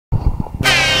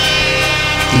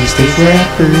These days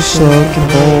rappers sucking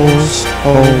balls,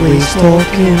 always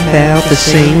talking about the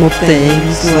same old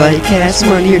things, like cash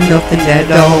money or nothing at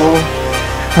all.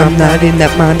 I'm not in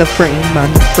that mind of frame.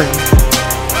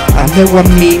 I know I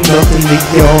mean nothing to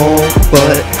y'all,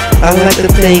 but I like to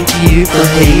thank you for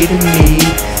hating me.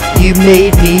 You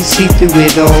made me see through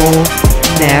it all.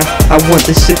 Now I want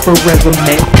this shit forever,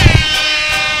 man.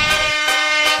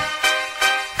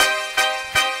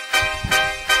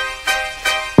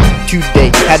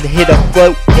 Today, had to hit a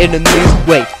flow in a new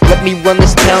way. Let me run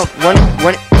this town, run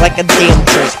it like a damn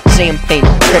train. Champagne,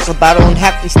 crack a bottle in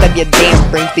half and stab your damn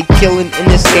brains. Be killing in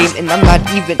this game and I'm not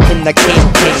even in the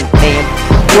campaign, man.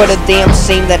 What a damn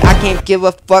shame that I can't give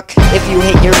a fuck if you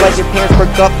hate your life, your parents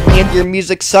broke up and your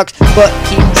music sucks. But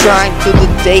keep trying till the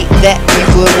day that you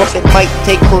blow up. It might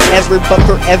take forever, but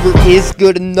forever is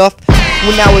good enough.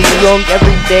 When I was young,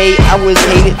 every day I was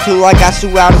hated till I got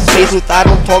through outer space. With I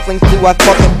don't talk things through, I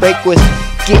fucking break with.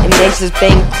 Getting anxious,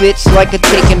 bang clits like a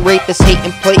taken rapist, hating,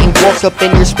 playing, walk up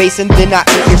in your space and then I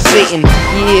eat your Satan.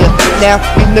 Yeah, now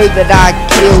you know that I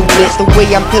killed it. The way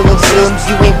I'm peeling films,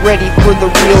 you ain't ready for the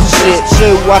real shit. So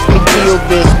watch me deal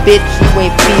this, bitch, you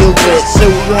ain't feel it. So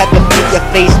you have to beat your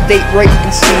face, date right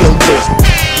and seal it.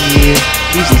 Yeah,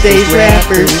 these days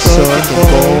rappers sucking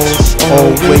balls,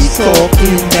 always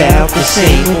talking about the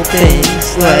same old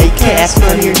things, like cash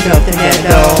money or nothing at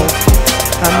all.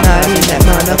 I'm not in that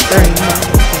mind of frame.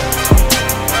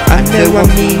 I know I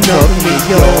mean nothing to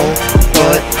y'all,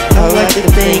 but I like to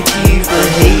thank you for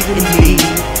hating me.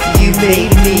 You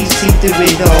made me see through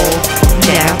it all.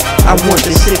 Now I want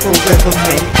to sit forever,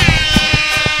 man.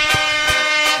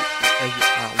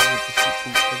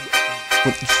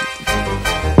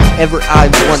 Ever I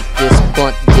want this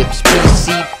blunt dips.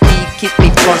 PCP, keep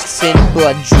me function,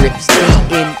 blood drips.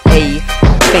 DNA,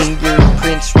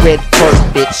 fingerprints, red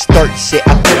carpet. Start shit,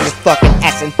 I turn your fucking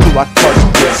ass into a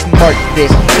carpet. Mark this,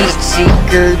 heat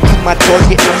seeker to my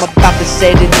target. I'm about to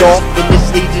set it off in this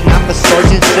legion. I'm a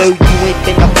sergeant, so you ain't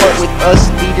been apart with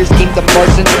us. Leaders came to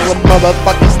march into a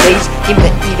motherfucking stage. Came to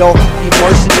eat all the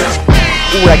Martians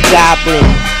or a goblin.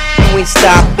 You ain't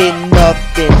stopping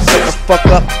nothing. Shut the fuck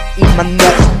up, eat my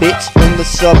nuts, bitch. On the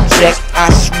subject,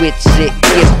 I switch it,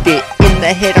 gift it. In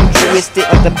the head, I'm twisted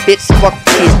like the bitch fuck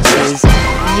kitchens.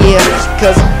 Yeah,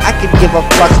 cause I could give a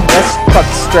fuck less. Fuck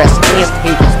stress and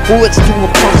haters. Bullets to a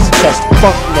punk's chest.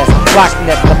 Funk nest, lock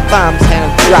nest. The bombs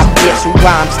haven't dropped yet, so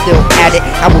while I'm still at it,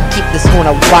 I will keep this on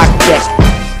a lock deck.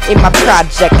 In my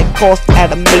project, it cost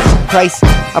at a major price.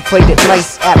 I played it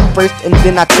nice at first, and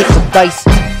then I take the dice.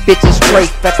 Bitches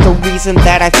straight, that's the reason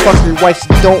that I fuck your wife.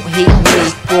 So don't hate me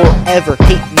forever,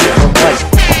 hate me for life.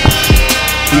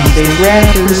 These days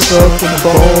rappers sucking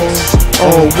balls,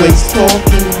 always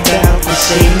talking about the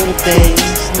same old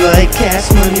things, like cash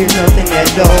money or nothing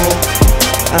at all.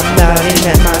 I'm not in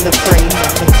that mind of frame.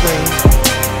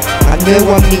 I know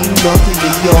I mean nothing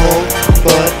to y'all,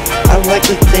 but I like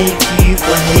to thank you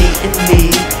for hating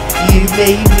me. You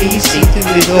made me see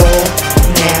through it all.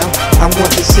 Now I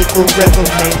want to sit forever,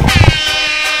 man.